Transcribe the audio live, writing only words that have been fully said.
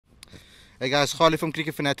Hey guys, Khalid from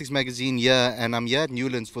Cricket Fanatics magazine here, and I'm here at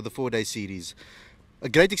Newlands for the 4-day series. A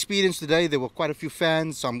great experience today. There were quite a few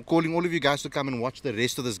fans, so I'm calling all of you guys to come and watch the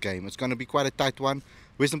rest of this game. It's going to be quite a tight one.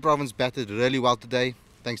 Western Province batted really well today,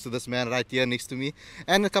 thanks to this man right here next to me,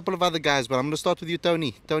 and a couple of other guys, but I'm going to start with you,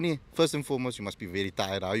 Tony. Tony, first and foremost, you must be very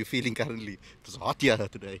tired. How are you feeling currently? It was hot here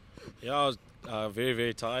today. Yeah, I was very,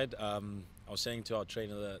 very tired. I was saying to our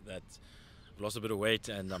trainer that I've lost a bit of weight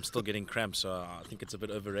and I'm still getting cramps, so I think it's a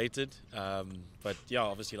bit overrated. But yeah,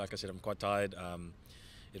 obviously, like I said, I'm quite tired.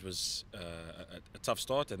 It was a tough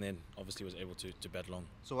start, and then obviously was able to bat long.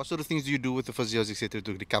 So what sort of things do you do with the physios, etc.,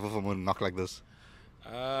 to recover from a knock like this?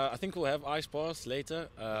 I think we'll have ice baths later.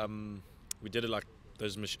 We did it like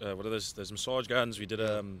those what are those massage guns. We did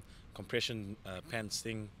a compression pants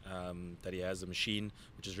thing that he has, the machine,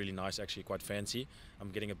 which is really nice, actually quite fancy. I'm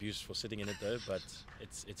getting abused for sitting in it though, but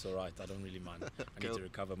it's all right. I don't really mind. I need to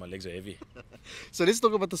recover. My legs are heavy. So let's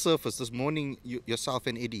talk about the surface. This morning, yourself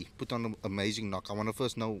and Eddie put on an amazing knock. I want to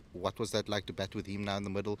first know, what was that like to bat with him now in the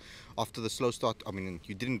middle after the slow start? I mean,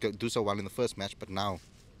 you didn't do so well in the first match, but now,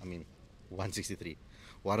 I mean, 163.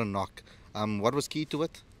 What a knock. What was key to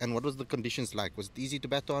it, and what was the conditions like? Was it easy to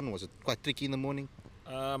bat on? Was it quite tricky in the morning?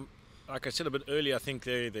 Like I said a bit earlier, I think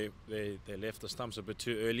they left the stumps a bit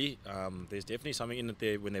too early. There's definitely something in it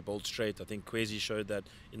there when they bowled straight. I think Kwesi showed that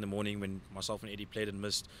in the morning when myself and Eddie played and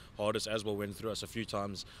missed. Hardest as well went through us a few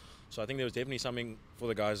times. So I think there was definitely something for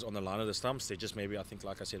the guys on the line of the stumps. They just maybe, I think,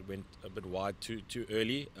 like I said, went a bit wide too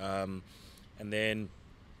early. And then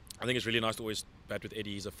I think it's really nice to always bat with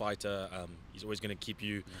Eddie. He's a fighter. He's always going to keep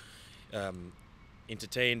you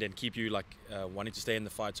entertained and keep you like wanting to stay in the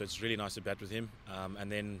fight, so it's really nice to bat with him. And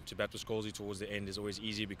then to bat with Scholesy towards the end is always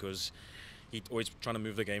easy because he's always trying to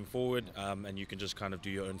move the game forward, and you can just kind of do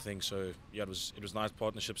your own thing. So yeah, it was nice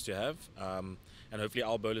partnerships to have, and hopefully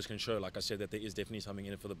our bowlers can show, like I said, that there is definitely something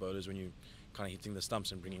in it for the bowlers when you kind of hitting the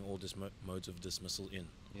stumps and bringing all modes of dismissal in.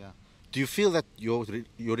 Yeah. Do you feel that your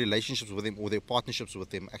relationships with him or their partnerships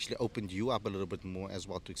with him actually opened you up a little bit more as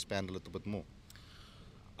well to expand a little bit more?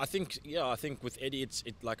 I think with Eddie,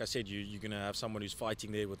 like I said, you're gonna have someone who's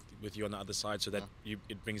fighting there with you on the other side, so that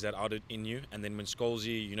it brings that out in you. And then when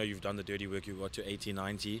Scholesy, you've done the dirty work, you got to 80,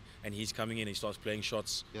 90, and he's coming in, he starts playing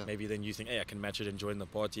shots. Yeah. Maybe then you think, hey, I can match it and join the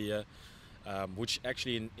party here. Which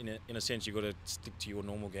actually, in a sense, you got to stick to your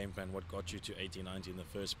normal game plan, what got you to 80, 90 in the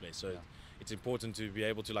first place. So it's important to be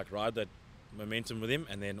able to like ride that momentum with him,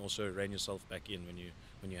 and then also rein yourself back in when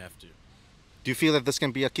you have to. Do you feel that this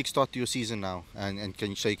can be a kickstart to your season now, and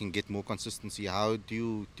so you can get more consistency? How do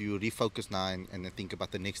you refocus now and think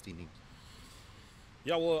about the next inning?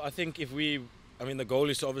 Yeah, well, I think the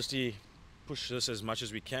goal is to obviously push this as much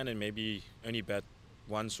as we can, and maybe only bat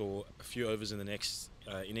once or a few overs in the next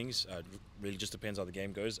innings. Really just depends how the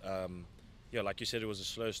game goes. Yeah, like you said, it was a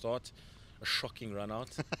slow start, a shocking run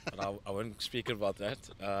out, but I won't speak about that.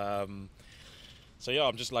 So yeah,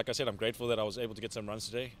 I'm just, like I said, I'm grateful that I was able to get some runs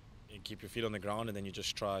today. You keep your feet on the ground, and then you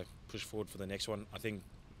just try push forward for the next one. I think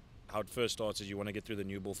how it first starts is you want to get through the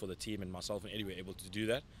new ball for the team, and myself and Eddie were able to do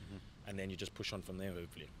that, and then you just push on from there,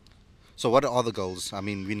 hopefully. So what are the goals? I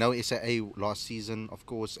mean, we know SAA last season, of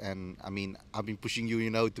course, and I mean, I've been pushing you,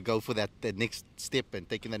 to go for that next step and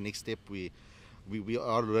taking that next step. We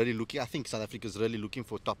are really looking. I think South Africa is really looking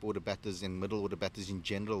for top order batters and middle order batters in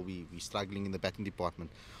general. We're struggling in the batting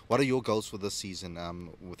department. What are your goals for this season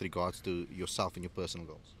with regards to yourself and your personal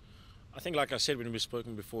goals? I think, like I said when we've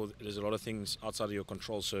spoken before, there's a lot of things outside of your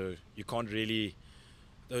control, so you can't really,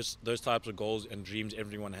 those types of goals and dreams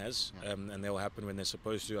everyone has, and they'll happen when they're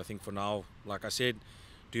supposed to. I think for now, like I said,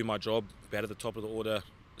 do my job, bat at the top of the order,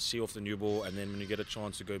 see off the new ball, and then when you get a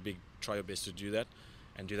chance to go big, try your best to do that,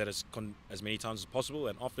 and do that as many times as possible.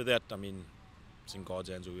 And after that, I mean, it's in God's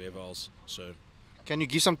hands or whoever else. So, can you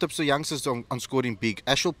give some tips to youngsters on scoring big?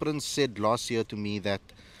 Ashwell Prince said last year to me that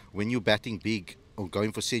when you're batting big or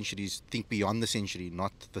going for centuries, think beyond the century,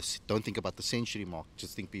 don't think about the century mark,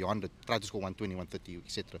 just think beyond it. Try to score 120, 130,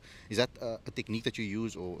 etc. Is that a technique that you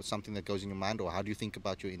use, or something that goes in your mind, or how do you think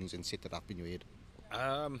about your innings and set it up in your head?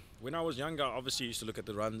 When I was younger, obviously used to look at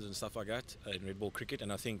the runs and stuff like that in red ball cricket,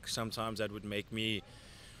 and I think sometimes that would make me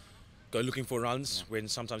go looking for runs when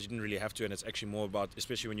sometimes you didn't really have to, and it's actually more about,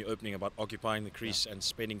 especially when you're opening, about occupying the crease and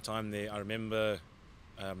spending time there. I remember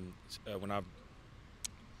when I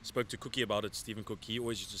spoke to Cookie about it, Stephen Cook, he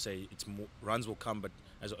always used to say it's more, runs will come, but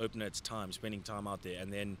as an opener it's time, spending time out there.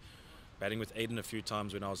 And then batting with Aiden a few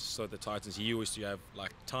times when I was still at the Titans, he used to have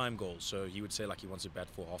like time goals, so he would say like he wants to bat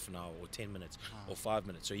for half an hour or 10 minutes or 5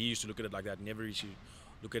 minutes, so he used to look at it like that, never used to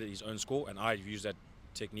look at his own score. And I've used that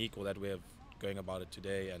technique or that way of going about it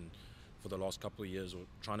today and for the last couple of years, or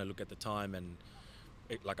trying to look at the time and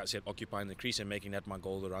like I said, occupying the crease and making that my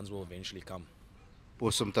goal. The runs will eventually come.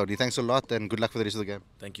 Awesome, Tony. Thanks a lot and good luck for the rest of the game.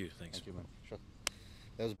 Thank you. Thanks. Thank you, man. Sure.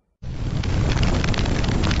 That was